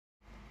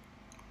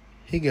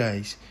Hey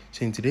guys,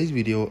 so in today's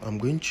video I'm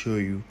going to show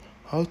you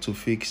how to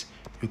fix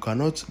you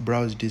cannot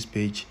browse this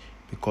page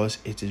because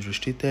it is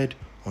restricted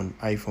on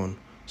iPhone.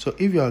 So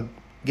if you are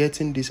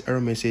getting this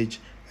error message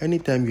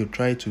anytime you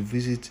try to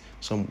visit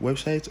some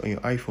websites on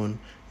your iPhone,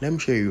 let me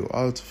show you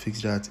how to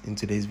fix that in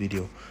today's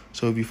video.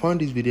 So if you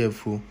found this video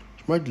helpful,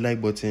 smash the like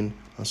button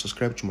and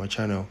subscribe to my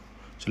channel.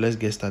 So let's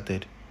get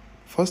started.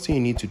 First thing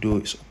you need to do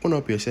is open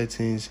up your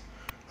settings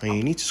and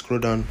you need to scroll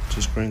down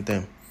to screen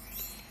time.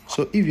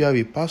 So if you have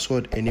a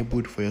password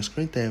enabled for your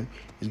screen time,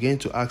 it's going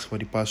to ask for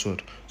the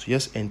password, so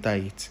just enter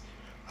it.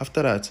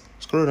 After that,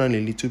 scroll down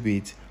a little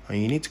bit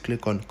and you need to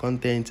click on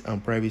content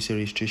and privacy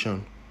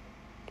restriction.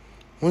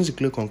 Once you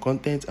click on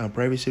content and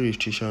privacy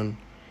restriction,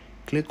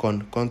 click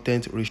on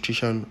content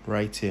restriction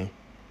right here,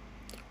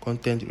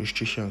 content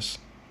restrictions.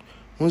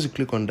 Once you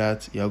click on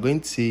that, you are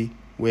going to see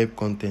web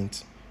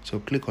content, so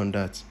click on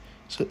that.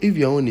 So if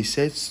your own is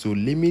set to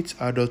limit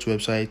adult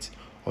websites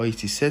or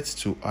it is set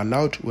to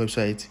allowed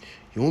websites,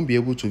 you won't be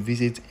able to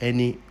visit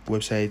any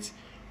website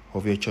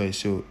of your choice.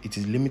 So it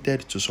is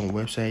limited to some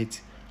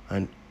websites,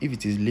 and if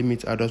it is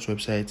limit adult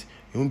websites,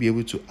 you won't be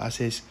able to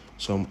access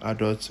some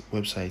adult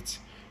websites.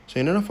 So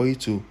in order for you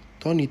to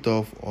turn it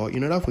off, or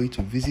in order for you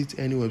to visit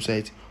any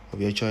website of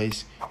your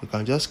choice, you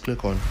can just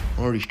click on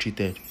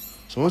unrestricted.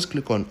 So once you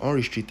click on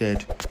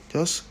unrestricted,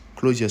 just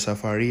close your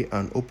Safari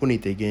and open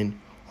it again,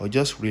 or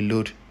just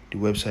reload the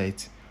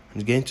website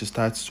and it's going to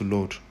start to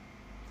load.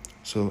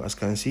 So as you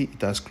can see,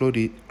 it has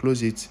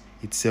closed it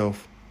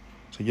itself.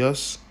 So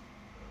just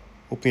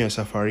open your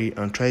Safari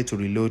and try to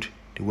reload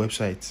the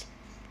website.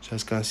 So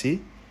as you can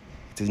see,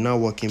 it is now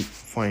working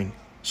fine.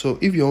 So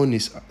if your own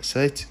is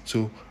set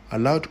to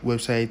allowed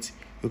website,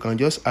 you can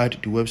just add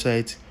the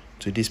website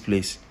to this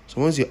place.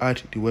 So once you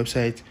add the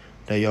website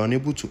that you are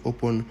unable to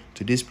open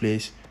to this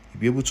place,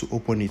 you'll be able to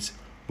open it.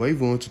 But if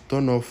you want to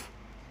turn off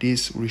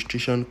this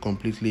restriction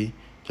completely,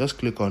 just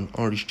click on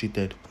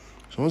unrestricted.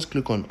 So once you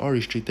click on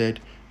unrestricted,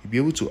 you'll be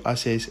able to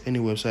access any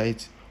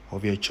website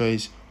of your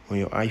choice on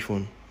your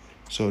iPhone.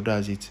 So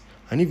that's it.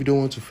 And if you don't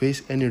want to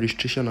face any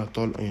restriction at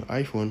all on your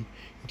iPhone,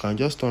 you can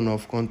just turn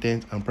off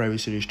content and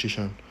privacy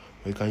restriction,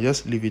 or you can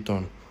just leave it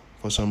on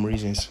for some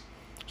reasons.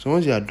 So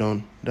once you are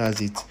done,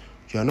 that's it.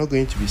 You are not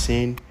going to be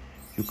saying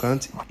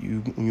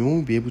you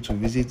won't be able to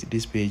visit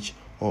this page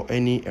or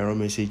any error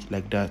message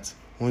like that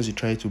once you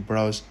try to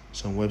browse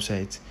some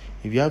websites.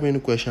 If you have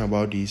any question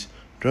about this,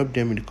 drop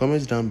them in the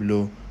comments down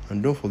below,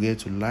 and don't forget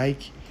to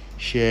like,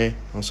 share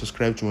and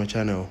subscribe to my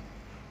channel.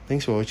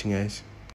 Thanks for watching, guys.